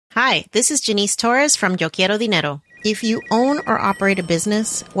Hi, this is Janice Torres from Yo Quiero Dinero. If you own or operate a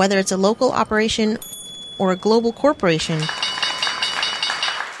business, whether it's a local operation or a global corporation,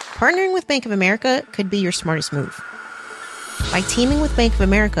 partnering with Bank of America could be your smartest move. By teaming with Bank of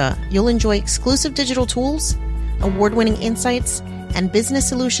America, you'll enjoy exclusive digital tools, award-winning insights, and business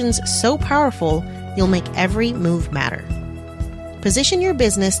solutions so powerful, you'll make every move matter. Position your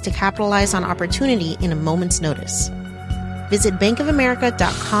business to capitalize on opportunity in a moment's notice. Visit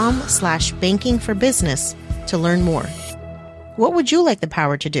bankofamerica.com/bankingforbusiness to learn more. What would you like the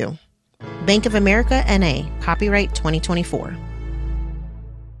power to do? Bank of America N.A., copyright 2024.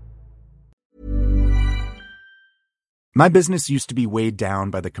 My business used to be weighed down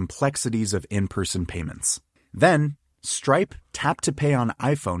by the complexities of in-person payments. Then, Stripe Tap to Pay on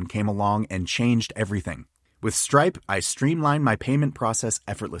iPhone came along and changed everything. With Stripe, I streamlined my payment process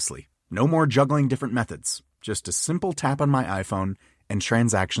effortlessly. No more juggling different methods. Just a simple tap on my iPhone and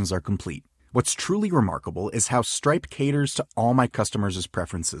transactions are complete. What's truly remarkable is how Stripe caters to all my customers'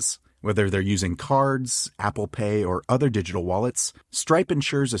 preferences. Whether they're using cards, Apple Pay, or other digital wallets, Stripe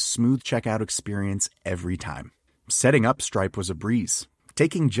ensures a smooth checkout experience every time. Setting up Stripe was a breeze,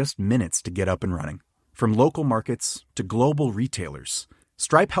 taking just minutes to get up and running. From local markets to global retailers,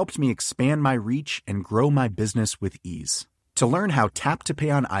 Stripe helped me expand my reach and grow my business with ease. To learn how Tap to Pay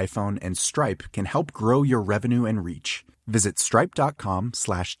on iPhone and Stripe can help grow your revenue and reach, visit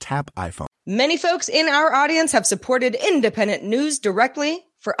stripe.com/tapiphone. Many folks in our audience have supported independent news directly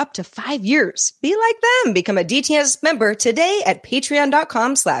for up to 5 years. Be like them. Become a DTNS member today at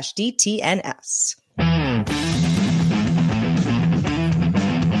patreon.com/DTNS.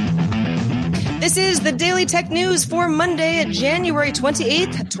 This is the Daily Tech News for Monday, January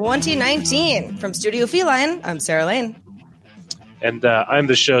 28th, 2019. From Studio Feline, I'm Sarah Lane. And I'm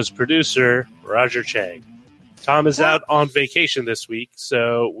the show's producer, Roger Chang. Tom is out on vacation this week,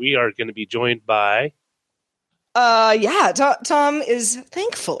 so we are going to be joined by... Tom is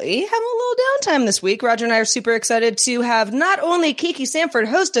thankfully having a little downtime this week. Roger and I are super excited to have not only Kiki Sanford,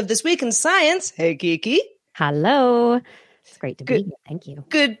 host of This Week in Science. Hey, Kiki. Hello. It's great to be here. Thank you.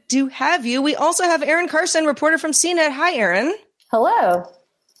 Good to have you. We also have Erin Carson, reporter from CNET. Hi, Erin. Hello.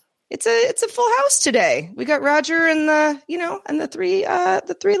 It's a full house today. We got Roger and the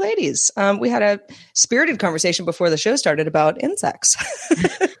three ladies. We had a spirited conversation before the show started about insects,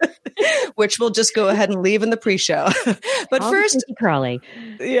 which we'll just go ahead and leave in the pre-show. But first, Crawley.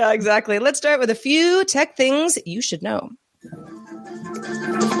 Yeah, exactly. Let's start with a few tech things you should know.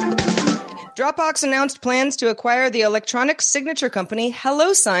 Dropbox announced plans to acquire the electronic signature company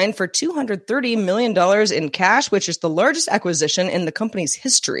HelloSign for $230 million in cash, which is the largest acquisition in the company's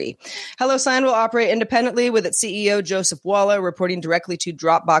history. HelloSign will operate independently with its CEO, Joseph Walla, reporting directly to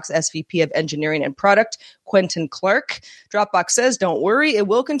Dropbox SVP of Engineering and Product, Quentin Clark. Dropbox says, don't worry, it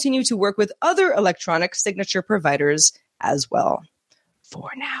will continue to work with other electronic signature providers as well. For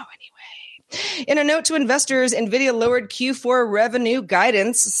now, anyway. In a note to investors, NVIDIA lowered Q4 revenue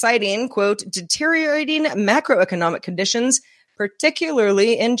guidance, citing, quote, deteriorating macroeconomic conditions,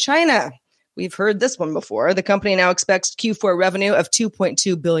 particularly in China. We've heard this one before. The company now expects Q4 revenue of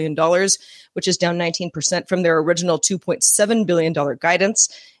 $2.2 billion, which is down 19% from their original $2.7 billion guidance.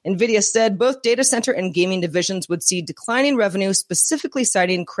 NVIDIA said both data center and gaming divisions would see declining revenue, specifically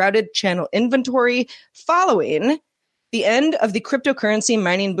citing crowded channel inventory following the end of the cryptocurrency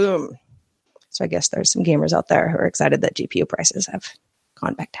mining boom. So I guess there's some gamers out there who are excited that GPU prices have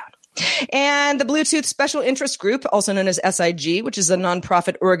gone back down. And the Bluetooth Special Interest Group, also known as SIG, which is a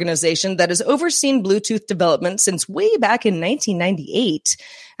nonprofit organization that has overseen Bluetooth development since way back in 1998,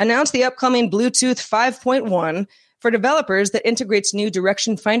 announced the upcoming Bluetooth 5.1 for developers that integrates new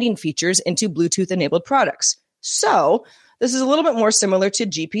direction finding features into Bluetooth-enabled products. So this is a little bit more similar to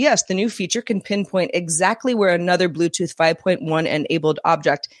GPS. The new feature can pinpoint exactly where another Bluetooth 5.1 enabled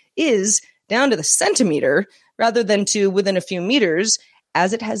object is down to the centimeter rather than to within a few meters,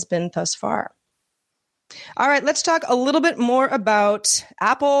 as it has been thus far. All right, let's talk a little bit more about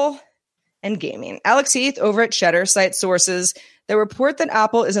Apple and gaming. Alex Heath over at Cheddar cites sources that report that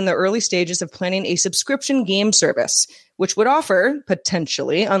Apple is in the early stages of planning a subscription game service, which would offer,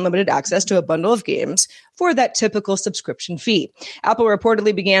 potentially, unlimited access to a bundle of games for that typical subscription fee. Apple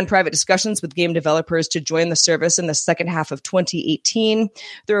reportedly began private discussions with game developers to join the service in the second half of 2018.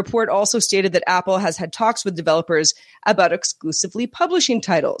 The report also stated that Apple has had talks with developers about exclusively publishing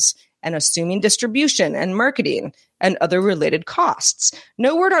titles and assuming distribution and marketing and other related costs.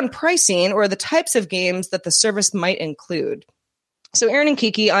 No word on pricing or the types of games that the service might include. So Erin and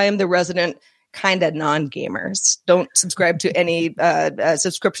Kiki, I am the resident kind of non-gamers. Don't subscribe to any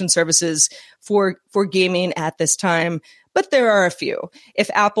subscription services for gaming at this time. but there are a few. If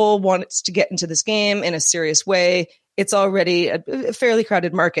Apple wants to get into this game in a serious way, it's already a fairly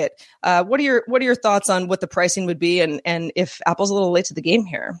crowded market. What are your thoughts on what the pricing would be, and if Apple's a little late to the game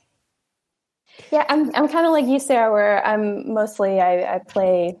here? Yeah, I'm kind of like you, Sarah, where I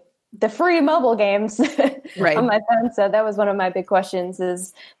play the free mobile games right. on my phone. So that was one of my big questions,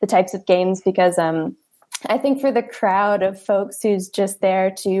 is the types of games, because I think for the crowd of folks who's just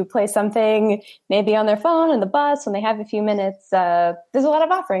there to play something maybe on their phone in the bus when they have a few minutes, there's a lot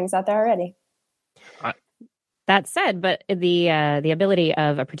of offerings out there already. That said, but the ability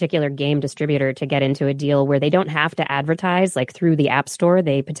of a particular game distributor to get into a deal where they don't have to advertise, like through the App Store,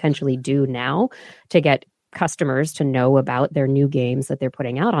 they potentially do now, to get customers to know about their new games that they're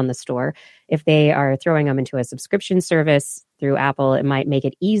putting out on the store. If they are throwing them into a subscription service through Apple, it might make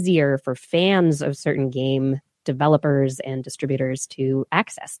it easier for fans of certain game developers and distributors to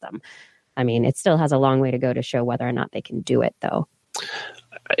access them. I mean, it still has a long way to go to show whether or not they can do it, though.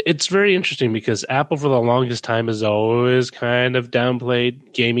 It's very interesting because Apple for the longest time has always kind of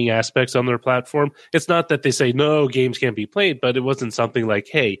downplayed gaming aspects on their platform. It's not that they say, no, games can't be played, but it wasn't something like,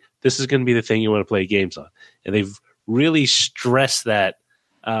 hey, this is going to be the thing you want to play games on. And they've really stressed that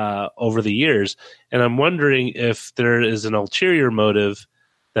over the years. And I'm wondering if there is an ulterior motive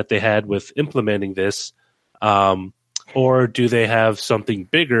that they had with implementing this, or do they have something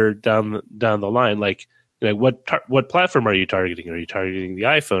bigger down the line? Like, what platform are you targeting? Are you targeting the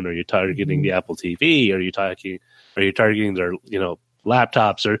iPhone? Are you targeting the Apple TV? Are you targeting their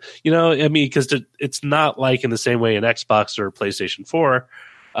laptops? Or because it's not like in the same way an Xbox or PlayStation 4,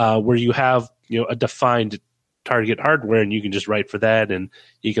 where you have a defined target hardware and you can just write for that and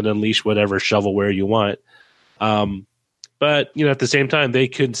you can unleash whatever shovelware you want. But at the same time, they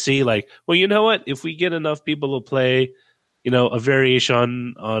could see like, well, you know what? If we get enough people to play a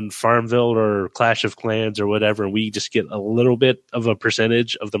variation on Farmville or Clash of Clans or whatever, we just get a little bit of a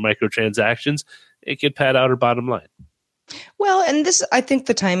percentage of the microtransactions, it could pad out our bottom line. Well, and I think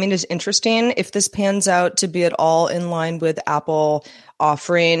the timing is interesting. If this pans out to be at all in line with Apple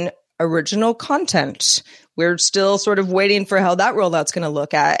offering original content, we're still sort of waiting for how that rollout's going to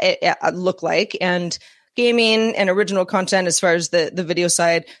look like. And gaming and original content, as far as the video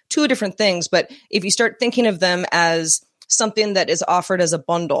side, two different things. But if you start thinking of them as something that is offered as a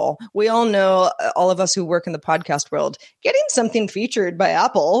bundle, we all know, all of us who work in the podcast world, getting something featured by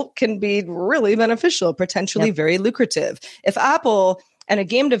Apple can be really beneficial, potentially very lucrative. If Apple and a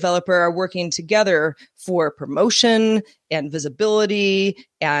game developer are working together for promotion and visibility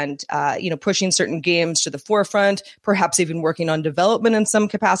and, pushing certain games to the forefront, perhaps even working on development in some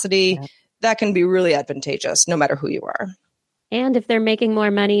capacity, that can be really advantageous no matter who you are. And if they're making more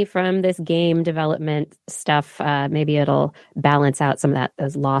money from this game development stuff, maybe it'll balance out some of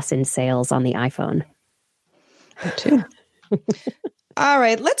those loss in sales on the iPhone. Me too. All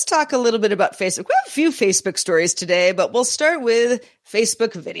right, let's talk a little bit about Facebook. We have a few Facebook stories today, but we'll start with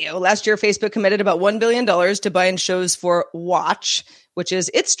Facebook Video. Last year, Facebook committed about $1 billion to buying shows for Watch, which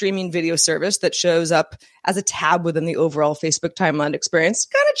is its streaming video service that shows up as a tab within the overall Facebook timeline experience.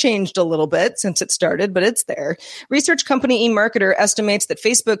 Kind of changed a little bit since it started, but it's there. Research company eMarketer estimates that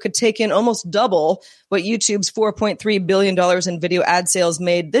Facebook could take in almost double what YouTube's $4.3 billion in video ad sales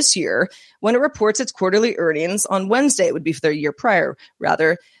made this year when it reports its quarterly earnings on Wednesday. It would be for the year prior,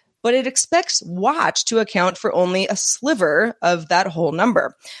 rather. But it expects Watch to account for only a sliver of that whole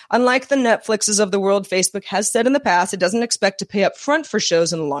number. Unlike the Netflixes of the world, Facebook has said in the past it doesn't expect to pay up front for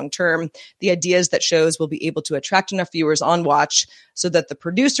shows in the long term. The idea is that shows will be able to attract enough viewers on Watch so that the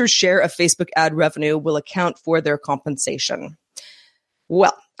producer's share of Facebook ad revenue will account for their compensation.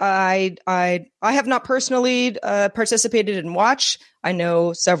 Well, I have not personally participated in Watch. I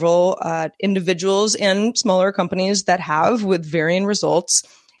know several individuals and smaller companies that have, with varying results.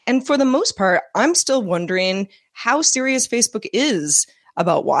 And for the most part, I'm still wondering how serious Facebook is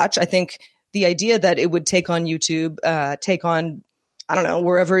about Watch. I think the idea that it would take on YouTube, take on, I don't know,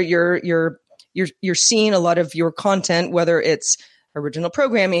 wherever you're seeing a lot of your content, whether it's original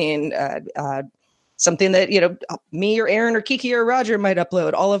programming, something that, me or Aaron or Kiki or Roger might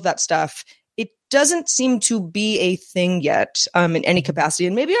upload, all of that stuff. It doesn't seem to be a thing yet in any capacity.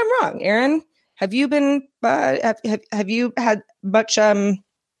 And maybe I'm wrong. Aaron, have you been, have you had much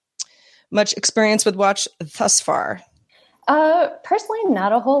experience with Watch thus far? Personally,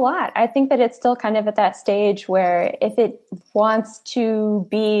 not a whole lot. I think that it's still kind of at that stage where if it wants to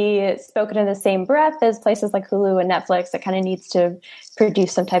be spoken in the same breath as places like Hulu and Netflix, it kind of needs to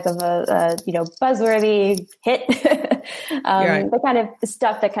produce some type of a buzzworthy hit. The kind of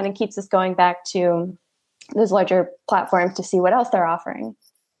stuff that kind of keeps us going back to those larger platforms to see what else they're offering.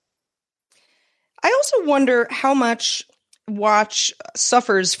 I also wonder how much Watch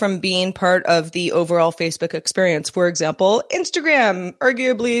suffers from being part of the overall Facebook experience. For example, Instagram,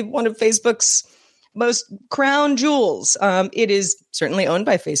 arguably one of Facebook's most crown jewels. It is certainly owned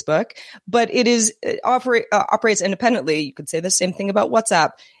by Facebook, but it operates independently. You could say the same thing about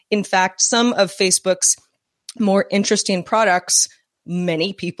WhatsApp. In fact, some of Facebook's more interesting products,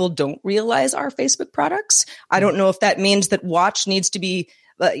 many people don't realize are Facebook products. I don't know if that means that Watch needs to be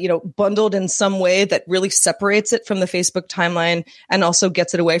bundled in some way that really separates it from the Facebook timeline and also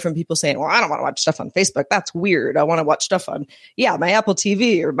gets it away from people saying, well, I don't want to watch stuff on Facebook. That's weird. I want to watch stuff on, my Apple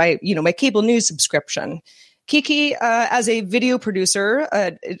TV or my cable news subscription. Kiki, as a video producer,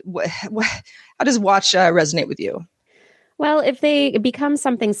 how does Watch resonate with you? Well, if they become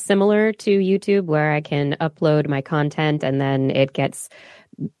something similar to YouTube where I can upload my content and then it gets,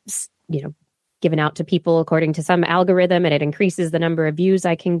 given out to people according to some algorithm and it increases the number of views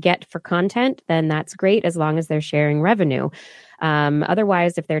I can get for content, then that's great as long as they're sharing revenue.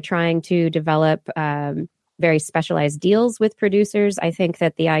 Otherwise, if they're trying to develop very specialized deals with producers, I think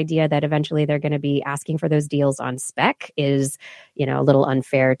that the idea that eventually they're going to be asking for those deals on spec is, a little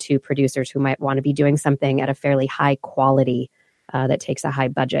unfair to producers who might want to be doing something at a fairly high quality that takes a high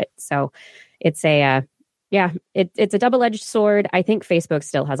budget. So it's it's a double-edged sword. I think Facebook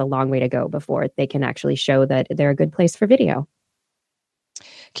still has a long way to go before they can actually show that they're a good place for video.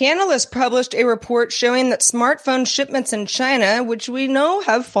 Canalys published a report showing that smartphone shipments in China, which we know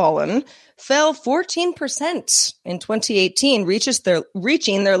have fallen, fell 14% in 2018,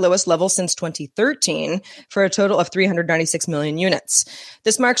 reaching their lowest level since 2013 for a total of 396 million units.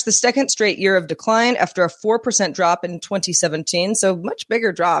 This marks the second straight year of decline after a 4% drop in 2017, so much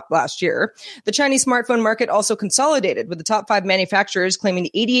bigger drop last year. The Chinese smartphone market also consolidated, with the top 5 manufacturers claiming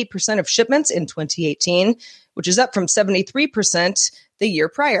 88% of shipments in 2018, which is up from 73% the year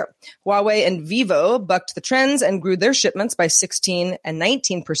prior. Huawei and Vivo bucked the trends and grew their shipments by 16% and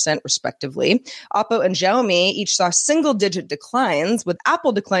 19% respectively. Oppo and Xiaomi each saw single-digit declines, with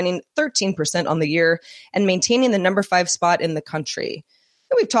Apple declining 13% on the year and maintaining the number 5 spot in the country.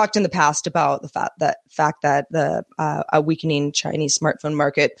 And we've talked in the past about the fact that the a weakening Chinese smartphone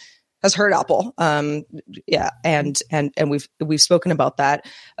market has hurt Apple. And we've spoken about that.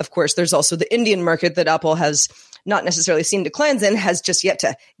 Of course, there's also the Indian market that Apple has not necessarily seen declines in, has just yet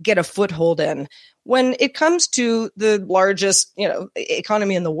to get a foothold in. When it comes to the largest,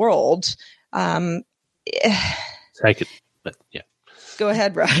 economy in the world, Second, but yeah. Go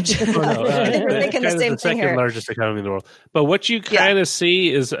ahead, Raj. We're thinking the same thing here. Second largest economy in the world. But what you kind of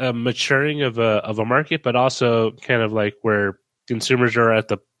see is a maturing of a market, but also kind of like where consumers are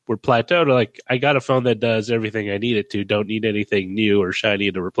we're plateaued. Like, I got a phone that does everything I need it to. Don't need anything new or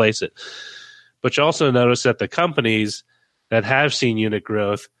shiny to replace it. But you also notice that the companies that have seen unit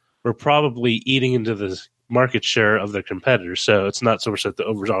growth were probably eating into the market share of their competitors. So it's not so much that the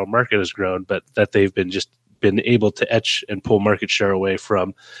overall market has grown, but that they've been able to etch and pull market share away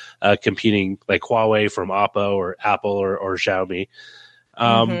from competing, like Huawei from Oppo or Apple or Xiaomi.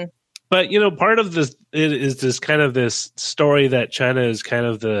 But, part of this is this kind of this story that China is kind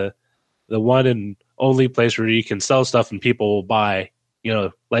of the one and only place where you can sell stuff and people will buy.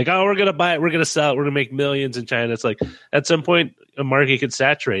 Like, oh, we're going to buy it, we're going to sell it, we're going to make millions in China. It's like, at some point, a market could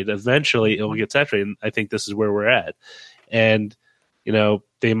saturate. Eventually, it will get saturated. And I think this is where we're at. And,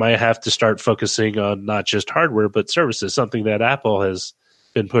 they might have to start focusing on not just hardware, but services, something that Apple has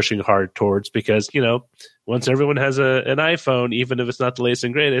been pushing hard towards because, once everyone has an iPhone, even if it's not the latest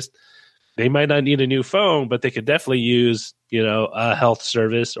and greatest, they might not need a new phone, but they could definitely use, a health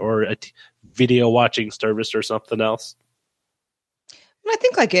service or a video watching service or something else. I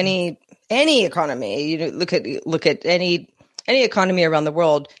think like any economy, look at any economy around the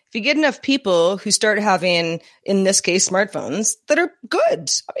world. If you get enough people who start having, in this case, smartphones that are good.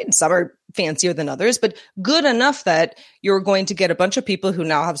 I mean, some are fancier than others, but good enough that you're going to get a bunch of people who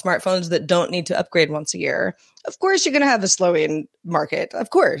now have smartphones that don't need to upgrade once a year. Of course, you're going to have a slowing market. Of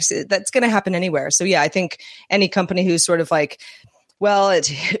course, that's going to happen anywhere. So yeah, I think any company who's sort of like, well,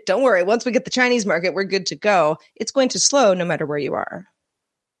 don't worry, once we get the Chinese market, we're good to go. It's going to slow no matter where you are.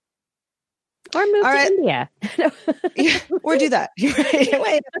 Or move to India. Yeah, or do that.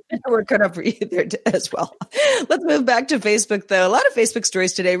 Wait, we're cut up for you there as well. Let's move back to Facebook, though. A lot of Facebook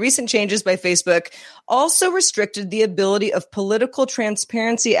stories today. Recent changes by Facebook also restricted the ability of political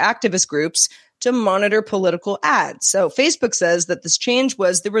transparency activist groups to monitor political ads. So Facebook says that this change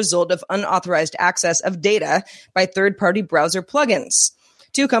was the result of unauthorized access of data by third-party browser plugins.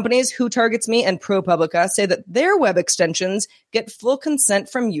 Two companies, WhoTargetsMe and ProPublica, say that their web extensions get full consent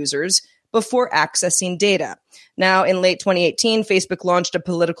from users before accessing data. Now, in late 2018, Facebook launched a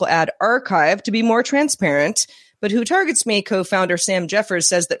political ad archive to be more transparent, But Who Targets Me co-founder Sam Jeffers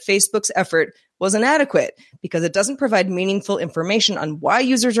says that Facebook's effort was inadequate because it doesn't provide meaningful information on why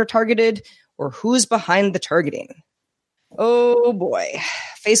users are targeted or who's behind the targeting. Oh boy,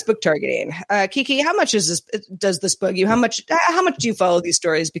 Facebook targeting. Kiki, how much does this bug you? How much do you follow these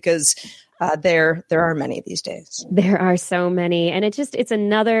stories? Because there are many these days. There are so many, and it's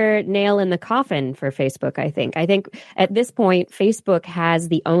another nail in the coffin for Facebook. I think at this point, Facebook has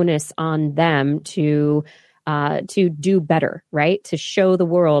the onus on them to do better, right? To show the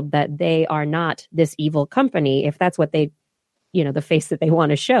world that they are not this evil company, if that's what they, the face that they want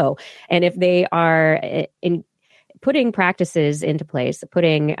to show, and if they are putting practices into place,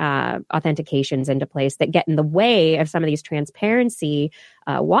 putting authentications into place that get in the way of some of these transparency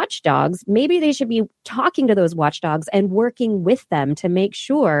watchdogs, maybe they should be talking to those watchdogs and working with them to make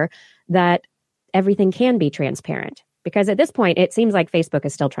sure that everything can be transparent. Because at this point, it seems like Facebook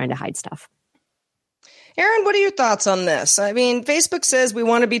is still trying to hide stuff. Aaron, what are your thoughts on this? I mean, Facebook says we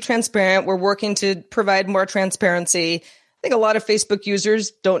want to be transparent. We're working to provide more transparency. I think a lot of Facebook users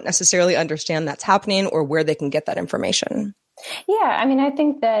don't necessarily understand that's happening or where they can get that information. Yeah, I mean, I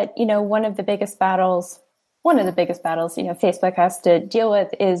think that, one of the biggest battles, Facebook has to deal with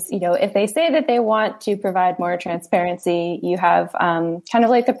is, if they say that they want to provide more transparency, you have kind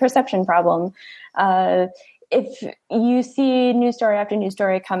of like the perception problem. If you see news story after news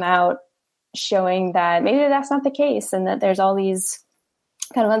story come out showing that maybe that's not the case and that there's all these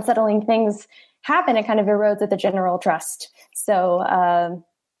kind of unsettling things happen, it kind of erodes at the general trust. So,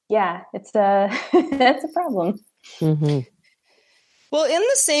 it's that's a problem. Mm-hmm. Well, in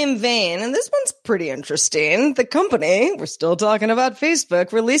the same vein, and this one's pretty interesting, the company, we're still talking about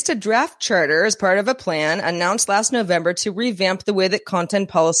Facebook, released a draft charter as part of a plan announced last November to revamp the way that content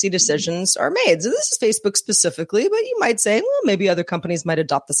policy decisions are made. So this is Facebook specifically, but you might say, well, maybe other companies might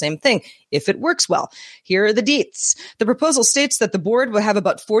adopt the same thing if it works well. Here are the deets. The proposal states that the board will have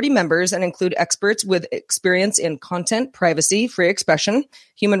about 40 members and include experts with experience in content, privacy, free expression,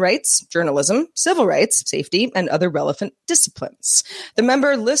 human rights, journalism, civil rights, safety, and other relevant disciplines. The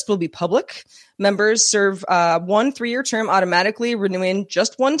member list will be public. Members serve 1 3-year term automatically, renewing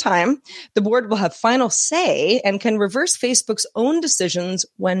just one time. The board will have final say and can reverse Facebook's own decisions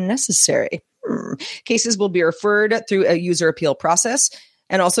when necessary. Cases will be referred through a user appeal process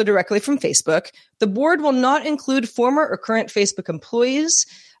and also directly from Facebook. The board will not include former or current Facebook employees,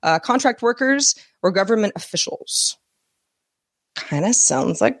 contract workers, or government officials. Kind of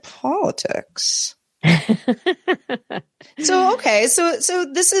sounds like politics. So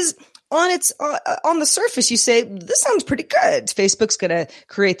this is on the surface, you say, this sounds pretty good. Facebook's going to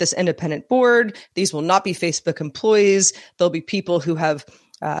create this independent board. These will not be Facebook employees. There'll be people who have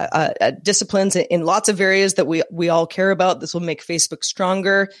disciplines in lots of areas that we all care about. This will make Facebook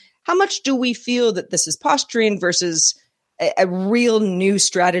stronger. How much do we feel that this is posturing versus a real new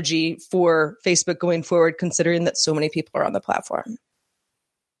strategy for Facebook going forward, considering that so many people are on the platform?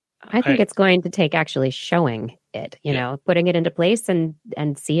 I think it's going to take actually showing it, putting it into place and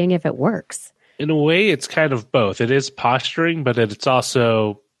seeing if it works. In a way, it's kind of both. It is posturing, but it's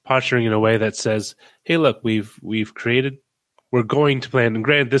also posturing in a way that says, hey, look, we're going to plan. And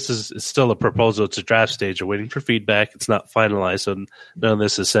granted, this is still a proposal. It's a draft stage. We're waiting for feedback. It's not finalized, so none of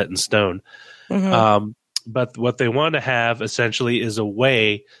this is set in stone. Mm-hmm. But what they want to have essentially is a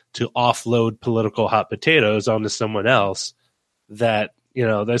way to offload political hot potatoes onto someone else that,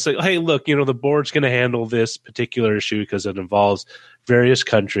 they say, hey, look, the board's going to handle this particular issue because it involves various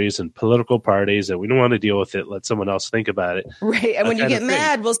countries and political parties, and we don't want to deal with it. Let someone else think about it. Right. And when you get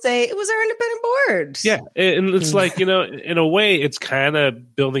mad, we'll say, it was our independent board. Yeah. And it's like, in a way, it's kind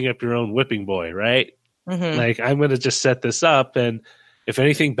of building up your own whipping boy, right? Mm-hmm. Like, I'm going to just set this up, and if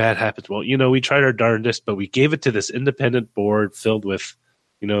anything bad happens, well, we tried our darndest, but we gave it to this independent board filled with,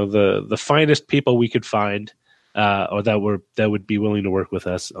 the finest people we could find. Or that would be willing to work with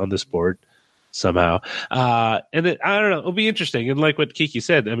us on this board somehow. I don't know. It'll be interesting. And like what Kiki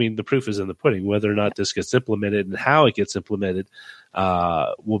said, I mean, the proof is in the pudding. Whether or not this gets implemented and how it gets implemented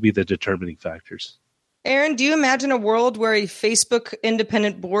will be the determining factors. Aaron, do you imagine a world where a Facebook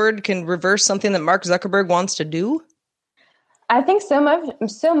independent board can reverse something that Mark Zuckerberg wants to do? I think so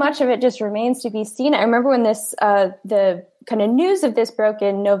much of it just remains to be seen. I remember when the kind of news of this broke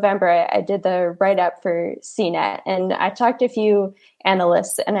in November, I did the write-up for CNET, and I talked to a few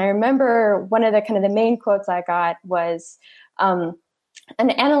analysts, and I remember one of the main quotes I got was an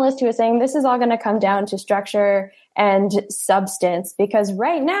analyst who was saying, this is all going to come down to structure and substance, because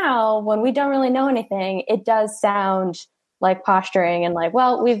right now, when we don't really know anything, it does sound like posturing and like,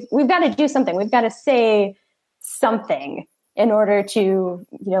 well, we've got to do something. We've got to say something. in order to,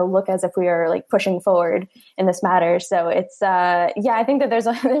 look as if we are like pushing forward in this matter. So it's, I think that there's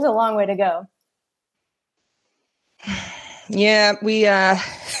a long way to go. Yeah, we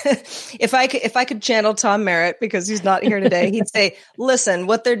if I could channel Tom Merritt, because he's not here today, he'd say, listen,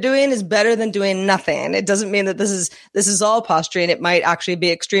 what they're doing is better than doing nothing. It doesn't mean that this is all posturing. It might actually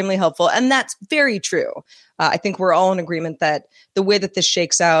be extremely helpful. And that's very true. I think we're all in agreement that the way that this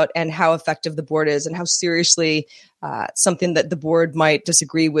shakes out and how effective the board is and how seriously something that the board might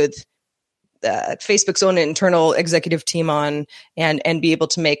disagree with Facebook's own internal executive team on and be able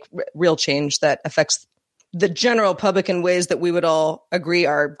to make real change that affects the general public in ways that we would all agree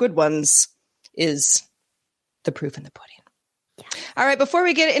are good ones is the proof in the pudding. Yeah. All right. Before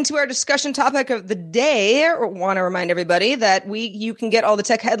we get into our discussion topic of the day, I want to remind everybody that you can get all the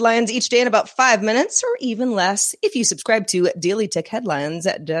tech headlines each day in about 5 minutes or even less if you subscribe to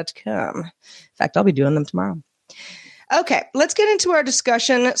dailytechheadlines.com. In fact, I'll be doing them tomorrow. Okay, let's get into our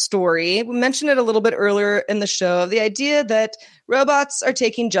discussion story. We mentioned it a little bit earlier in the show, the idea that robots are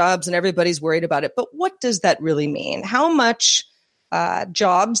taking jobs and everybody's worried about it. But what does that really mean? How much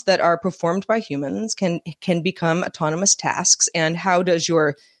jobs that are performed by humans can become autonomous tasks? And how does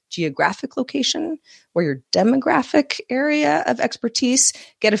your geographic location or your demographic area of expertise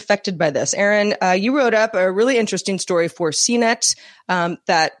get affected by this? Aaron, you wrote up a really interesting story for CNET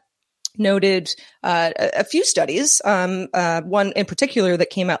that noted a few studies, one in particular that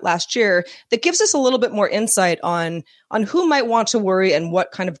came out last year that gives us a little bit more insight on who might want to worry and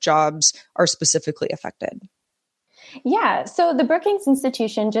what kind of jobs are specifically affected. Yeah. So the Brookings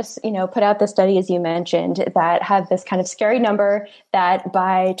Institution just, put out the study, as you mentioned, that had this kind of scary number that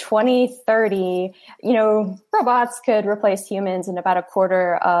by 2030, robots could replace humans in about a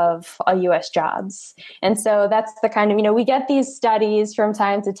quarter of all U.S. jobs. And so that's the kind of, we get these studies from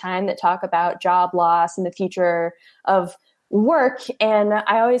time to time that talk about job loss and the future of work. And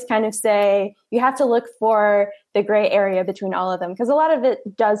I always kind of say you have to look for the gray area between all of them, because a lot of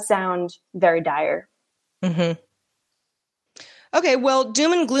it does sound very dire. Mm-hmm. Okay, well,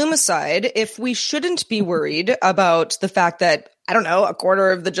 doom and gloom aside, if we shouldn't be worried about the fact that, I don't know, a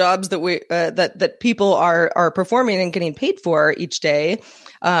quarter of the jobs that that people are performing and getting paid for each day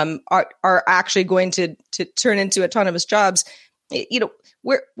are actually going to turn into autonomous jobs,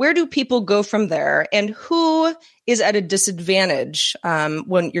 where do people go from there, and who is at a disadvantage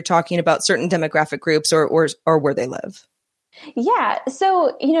when you're talking about certain demographic groups or where they live? Yeah.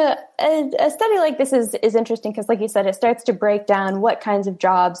 So, a study like this is interesting because, like you said, it starts to break down what kinds of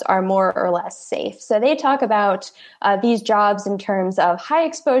jobs are more or less safe. So they talk about these jobs in terms of high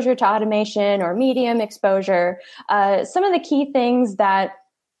exposure to automation or medium exposure. Some of the key things that,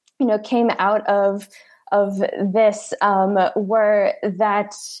 came out of this were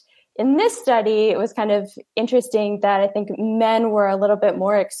that in this study, it was kind of interesting that I think men were a little bit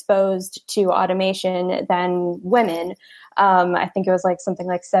more exposed to automation than women. I think it was like something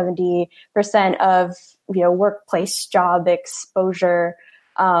like 70% of, workplace job exposure.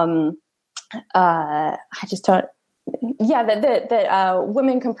 That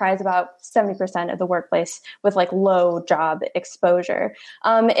women comprise about 70% of the workplace with like low job exposure.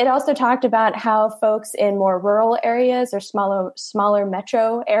 It also talked about how folks in more rural areas or smaller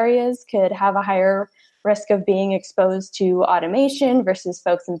metro areas could have a higher risk of being exposed to automation versus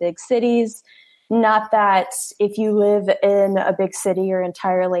folks in big cities. Not that if you live in a big city, you're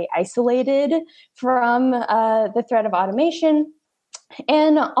entirely isolated from the threat of automation.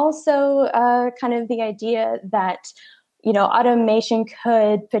 And also kind of the idea that, automation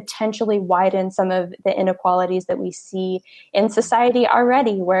could potentially widen some of the inequalities that we see in society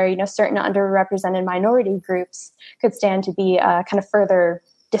already, where, certain underrepresented minority groups could stand to be kind of further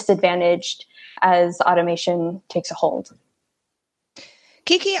disadvantaged as automation takes a hold.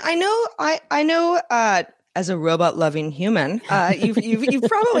 Kiki, I know. As a robot-loving human, you've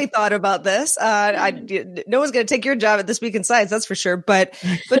probably thought about this. No one's going to take your job at This Week in Science, that's for sure. But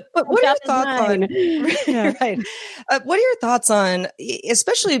what are your thoughts on? Right. What are your thoughts on,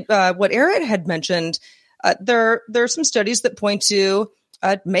 especially what Aaron had mentioned? There are some studies that point to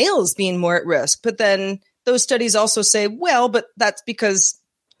males being more at risk, but then those studies also say, well, but that's because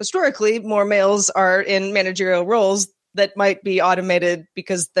historically more males are in managerial roles that might be automated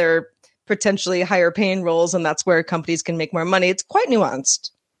because they're potentially higher paying roles, and that's where companies can make more money. It's quite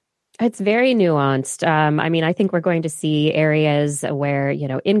nuanced. It's very nuanced. I think we're going to see areas where,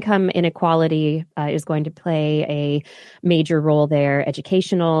 income inequality is going to play a major role there.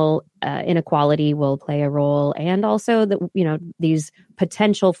 Educational inequality will play a role, and also these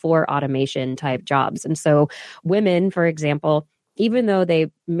potential for automation type jobs. And so women, for example, even though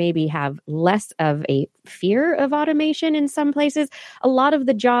they maybe have less of a fear of automation in some places, a lot of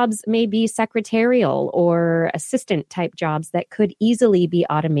the jobs may be secretarial or assistant type jobs that could easily be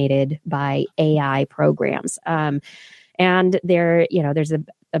automated by AI programs. And there's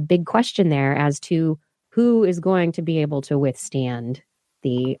a big question there as to who is going to be able to withstand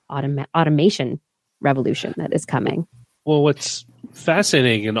the automation revolution that is coming. Well, what's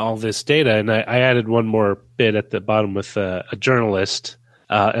fascinating in all this data, and I added one more bit at the bottom with a journalist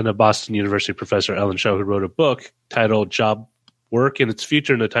and a Boston University professor, Ellen Shou, who wrote a book titled Job Work and Its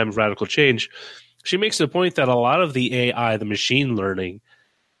Future in a Time of Radical Change. She makes the point that a lot of the AI, the machine learning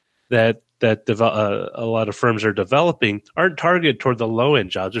that a lot of firms are developing aren't targeted toward the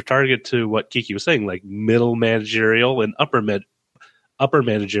low-end jobs. They're targeted to what Kiki was saying, like middle managerial and upper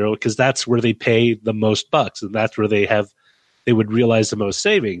managerial, because that's where they pay the most bucks, and that's where they would realize the most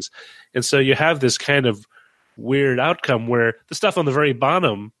savings. And so you have this kind of weird outcome where the stuff on the very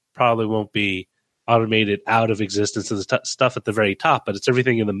bottom probably won't be automated out of existence, and the stuff at the very top, but it's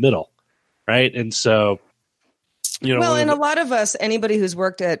everything in the middle, right? And so, well, and a lot of us, anybody who's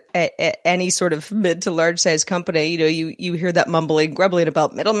worked at any sort of mid to large size company, you hear that mumbling, grumbling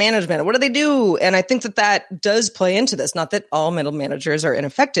about middle management. What do they do? And I think that does play into this. Not that all middle managers are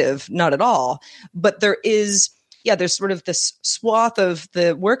ineffective, not at all. But there's sort of this swath of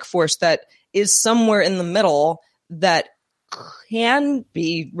the workforce that is somewhere in the middle that can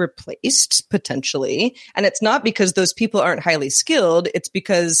be replaced potentially. And it's not because those people aren't highly skilled. It's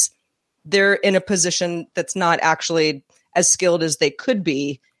because they're in a position that's not actually as skilled as they could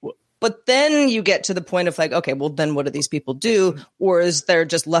be. But then you get to the point of like, okay, well, then what do these people do? Or is there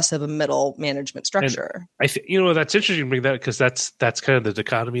just less of a middle management structure? And I think, that's interesting to bring that, because that's kind of the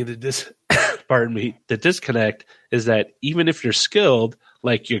dichotomy that the disconnect is that even if you're skilled,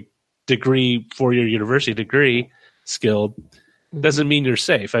 like your degree, 4-year university degree skilled, doesn't mean you're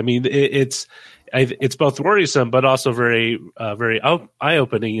safe. I mean, it's both worrisome, but also very, very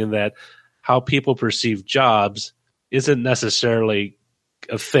eye-opening in that how people perceive jobs isn't necessarily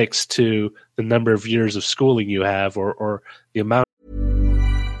affixed to the number of years of schooling you have or the amount.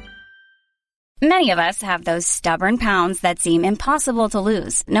 Many of us have those stubborn pounds that seem impossible to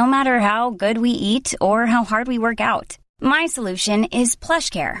lose, no matter how good we eat or how hard we work out. My solution is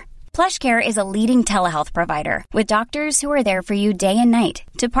PlushCare. PlushCare is a leading telehealth provider with doctors who are there for you day and night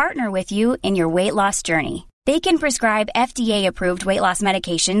to partner with you in your weight loss journey. They can prescribe FDA-approved weight loss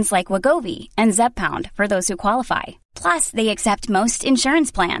medications like Wegovy and Zepbound for those who qualify. Plus, they accept most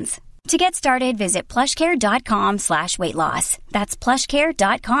insurance plans. To get started, visit plushcare.com/weightloss. That's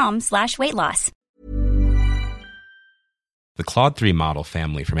plushcare.com/weightloss. The Claude 3 model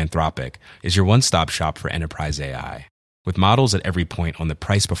family from Anthropic is your one-stop shop for enterprise AI. With models at every point on the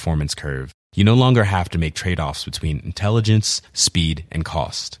price-performance curve, you no longer have to make trade-offs between intelligence, speed, and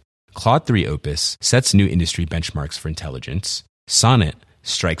cost. Claude 3 Opus sets new industry benchmarks for intelligence. Sonnet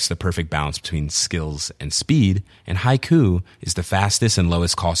strikes the perfect balance between skills and speed. And Haiku is the fastest and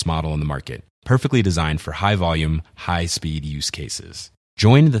lowest cost model in the market, perfectly designed for high-volume, high-speed use cases.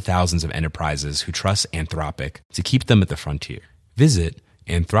 Join the thousands of enterprises who trust Anthropic to keep them at the frontier. Visit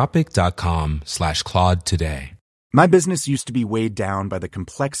anthropic.com/Claude today. My business used to be weighed down by the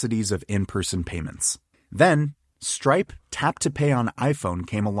complexities of in-person payments. Then, Stripe Tap to Pay on iPhone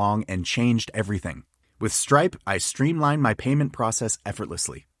came along and changed everything. With Stripe, I streamlined my payment process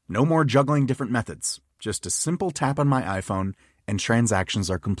effortlessly. No more juggling different methods. Just a simple tap on my iPhone and transactions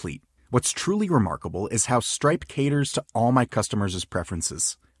are complete. What's truly remarkable is how Stripe caters to all my customers'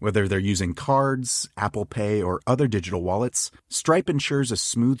 preferences. Whether they're using cards, Apple Pay, or other digital wallets, Stripe ensures a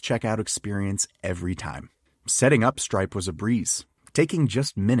smooth checkout experience every time. Setting up Stripe was a breeze, taking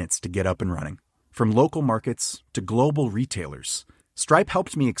just minutes to get up and running. From local markets to global retailers, Stripe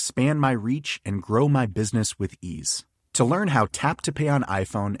helped me expand my reach and grow my business with ease. To learn how Tap to Pay on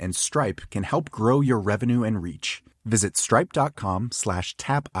iPhone and Stripe can help grow your revenue and reach, visit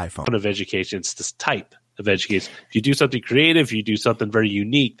stripe.com/tapiphone. Of education, it's this type of education. If you do something creative, you do something very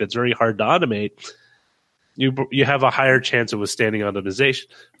unique that's very hard to automate, you have a higher chance of withstanding automation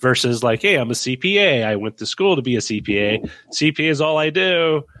versus like, hey, I'm a CPA. I went to school to be a CPA. CPA is all I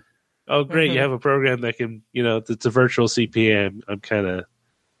do. Oh, great! Mm-hmm. You have a program that can, it's a virtual CPA. I'm kind of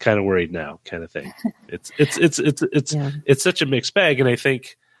worried now, kind of thing. It's such a mixed bag, and I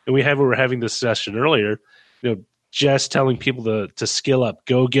think, and we were having this discussion earlier. Just telling people to skill up,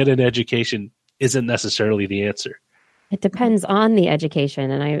 go get an education, isn't necessarily the answer, It depends on the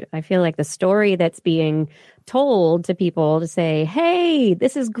education. And I feel like the story that's being told to people to say, hey,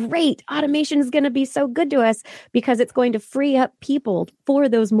 this is great. Automation is going to be so good to us because it's going to free up people for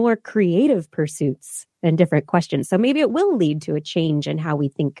those more creative pursuits and different questions. So maybe it will lead to a change in how we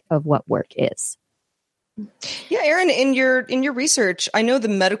think of what work is. Yeah, Aaron, in your research, I know the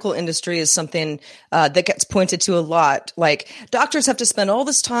medical industry is something that gets pointed to a lot. Like doctors have to spend all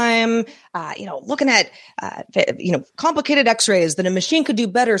this time, looking at, complicated X-rays that a machine could do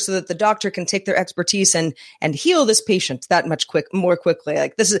better, so that the doctor can take their expertise and heal this patient that much more quickly.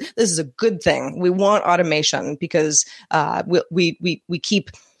 Like this is a good thing. We want automation because we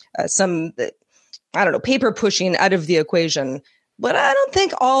keep some paper pushing out of the equation. But I don't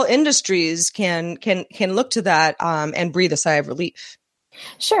think all industries can look to that and breathe a sigh of relief.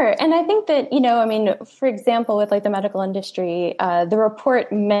 Sure. And I think that, for example, with like the medical industry, the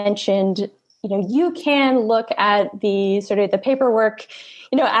report mentioned, you can look at the sort of the paperwork,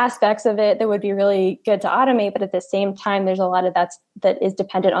 aspects of it that would be really good to automate. But at the same time, there's a lot of that is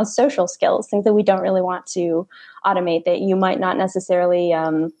dependent on social skills, things that we don't really want to automate, that you might not necessarily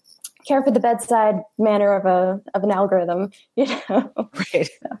care for the bedside manner of an algorithm, Right.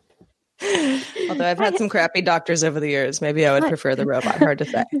 Although I've had some crappy doctors over the years, maybe I would prefer the robot. Hard to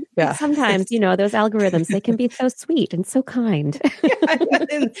say. Yeah. Sometimes, those algorithms, they can be so sweet and so kind.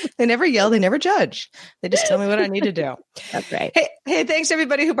 They never yell. They never judge. They just tell me what I need to do. That's right. Hey, thanks to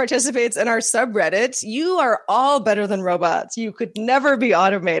everybody who participates in our subreddit. You are all better than robots. You could never be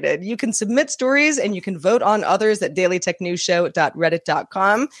automated. You can submit stories and you can vote on others at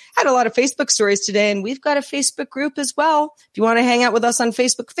dailytechnewsshow.reddit.com. Had a lot of Facebook stories today, and we've got a Facebook group as well. If you want to hang out with us on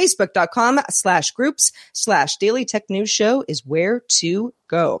Facebook, facebook.com/groups/Daily Tech News Show is where to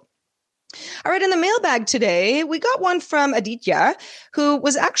go. All right, in the mailbag today, we got one from Aditya, who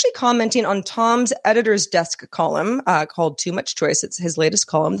was actually commenting on Tom's Editor's Desk column called Too Much Choice. It's his latest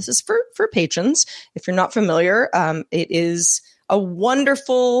column. This is for patrons. If you're not familiar, it is a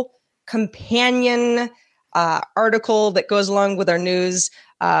wonderful companion article that goes along with our news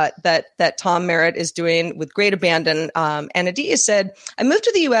that Tom Merritt is doing with great abandon. And Aditya said, I moved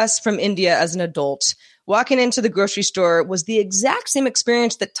to the U.S. from India as an adult. Walking into the grocery store was the exact same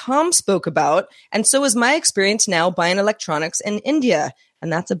experience that Tom spoke about. And so is my experience now buying electronics in India.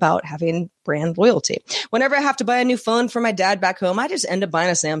 And that's about having brand loyalty. Whenever I have to buy a new phone for my dad back home, I just end up buying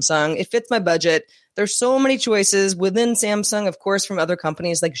a Samsung. It fits my budget. There's so many choices within Samsung, of course, from other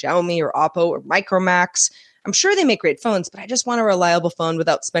companies like Xiaomi or Oppo or Micromax. I'm sure they make great phones, but I just want a reliable phone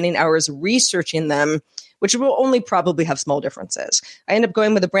without spending hours researching them, which will only probably have small differences. I end up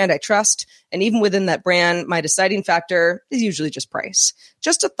going with a brand I trust, and even within that brand, my deciding factor is usually just price.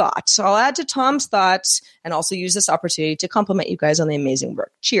 Just a thought. So I'll add to Tom's thoughts and also use this opportunity to compliment you guys on the amazing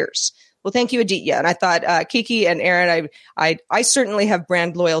work. Cheers. Well, thank you, Aditya. And I thought, Kiki and Aaron, I certainly have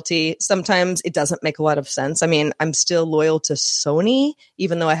brand loyalty. Sometimes it doesn't make a lot of sense. I mean, I'm still loyal to Sony,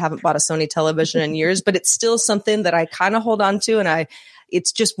 even though I haven't bought a Sony television in years, but it's still something that I kind of hold on to. And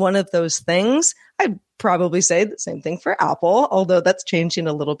it's just one of those things. I'd probably say the same thing for Apple, although that's changing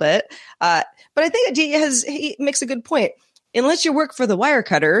a little bit. But I think Aditya he makes a good point. Unless you work for the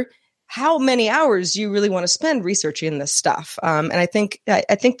Wirecutter, how many hours do you really want to spend researching this stuff? And I think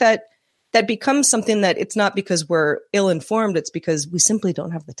that becomes something that it's not because we're ill-informed, it's because we simply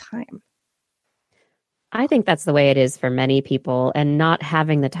don't have the time. I think that's the way it is for many people, and not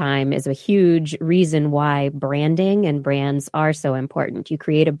having the time is a huge reason why branding and brands are so important. You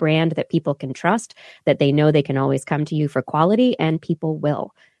create a brand that people can trust, that they know they can always come to you for quality, and people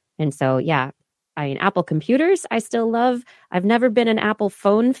will. And so, yeah, I mean, Apple computers, I still love. I've never been an Apple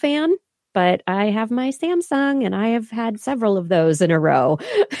phone fan, but I have my Samsung, and I have had several of those in a row.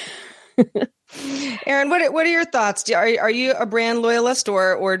 Aaron, what are your thoughts? Are you a brand loyalist,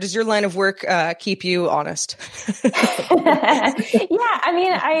 or does your line of work keep you honest? Yeah, I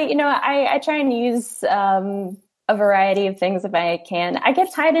mean, I try and use a variety of things if I can. I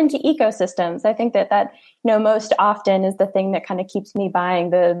get tied into ecosystems. I think that most often is the thing that kind of keeps me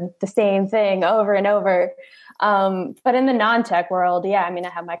buying the same thing over and over. But in the non-tech world, yeah, I mean, I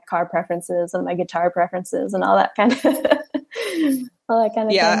have my car preferences and my guitar preferences and all that kind of thing.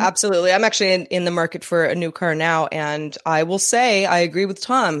 Absolutely. I'm actually in the market for a new car now, and I will say I agree with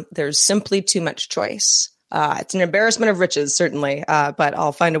Tom. There's simply too much choice. It's an embarrassment of riches, certainly, but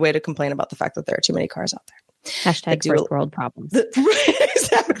I'll find a way to complain about the fact that there are too many cars out there. Hashtag first world problems.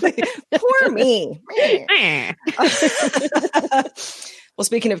 Exactly. Poor me. Well,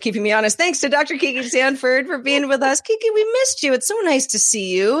 speaking of keeping me honest, thanks to Dr. Kiki Sanford for being with us. Kiki, we missed you. It's so nice to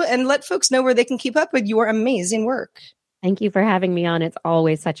see you. And let folks know where they can keep up with your amazing work. Thank you for having me on. It's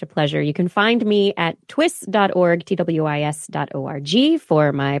always such a pleasure. You can find me at twis.org, twis.org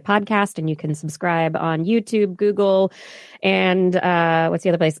for my podcast, and you can subscribe on YouTube, Google, and what's the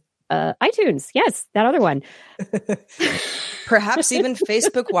other place? iTunes. Yes, that other one. Perhaps even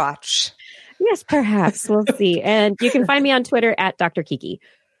Facebook Watch. Yes, perhaps. We'll see. And you can find me on Twitter at Dr. Kiki.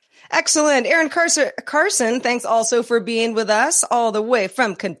 Excellent. Aaron Carson, thanks also for being with us all the way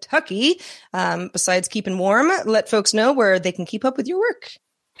from Kentucky. Besides keeping warm, let folks know where they can keep up with your work.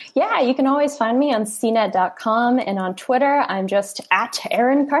 Yeah, you can always find me on cnet.com, and on Twitter, I'm just at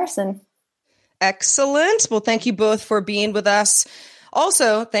Aaron Carson. Excellent. Well, thank you both for being with us.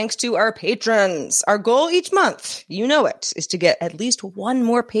 Also, thanks to our patrons. Our goal each month, you know it, is to get at least one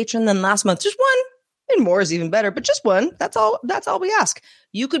more patron than last month. Just one. And more is even better, but just one. That's all we ask.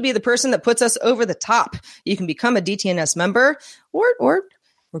 You could be the person that puts us over the top. You can become a DTNS member or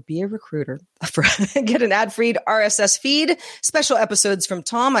be a recruiter. Get an ad-free RSS feed, special episodes from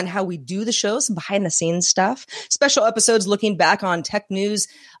Tom on how we do the shows, behind the scenes stuff, special episodes looking back on tech news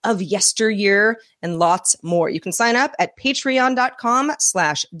of yesteryear, and lots more. You can sign up at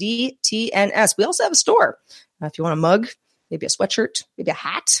patreon.com/DTNS. We also have a store. If you want a mug, maybe a sweatshirt, maybe a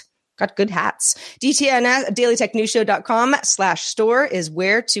hat. Got good hats. DTNS, dailytechnewsshow.com/store is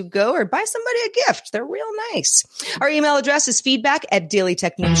where to go, or buy somebody a gift. They're real nice. Our email address is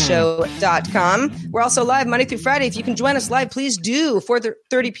feedback@dailytechnewsshow.com. We're also live Monday through Friday. If you can join us live, please do.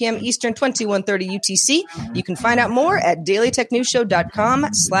 4:30 p.m. Eastern, 21:30 UTC. You can find out more at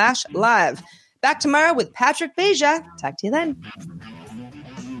dailytechnewsshow.com/live. Back tomorrow with Patrick Beja. Talk to you then.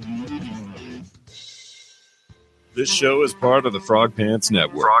 This show is part of the Frog Pants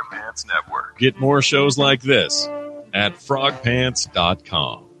Network. Frog Pants Network. Get more shows like this at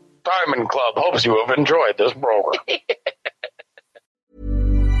frogpants.com. Diamond Club hopes you have enjoyed this program.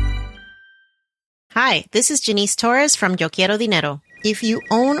 Hi, this is Janice Torres from Yo Quiero Dinero. If you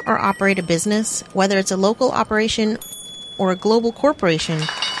own or operate a business, whether it's a local operation or a global corporation,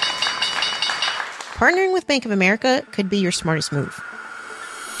 partnering with Bank of America could be your smartest move.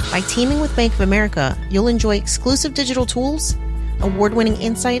 By teaming with Bank of America, you'll enjoy exclusive digital tools, award-winning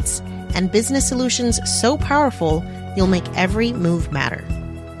insights, and business solutions so powerful, you'll make every move matter.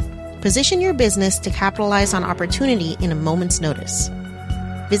 Position your business to capitalize on opportunity in a moment's notice.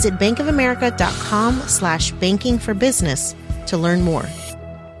 Visit bankofamerica.com/banking for business to learn more.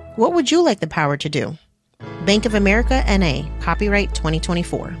 What would you like the power to do? Bank of America N.A., copyright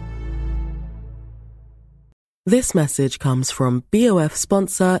 2024. This message comes from BOF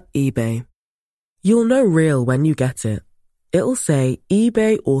sponsor eBay. You'll know real when you get it. It'll say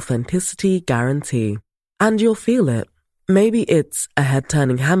eBay Authenticity Guarantee. And you'll feel it. Maybe it's a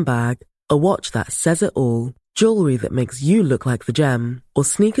head-turning handbag, a watch that says it all, jewelry that makes you look like the gem, or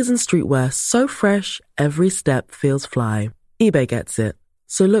sneakers and streetwear so fresh every step feels fly. eBay gets it.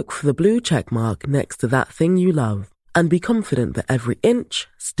 So look for the blue check mark next to that thing you love. And be confident that every inch,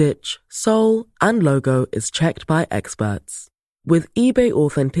 stitch, sole, and logo is checked by experts. With eBay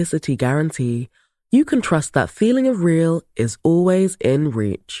Authenticity Guarantee, you can trust that feeling of real is always in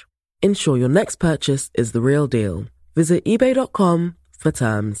reach. Ensure your next purchase is the real deal. Visit ebay.com for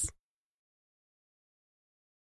terms.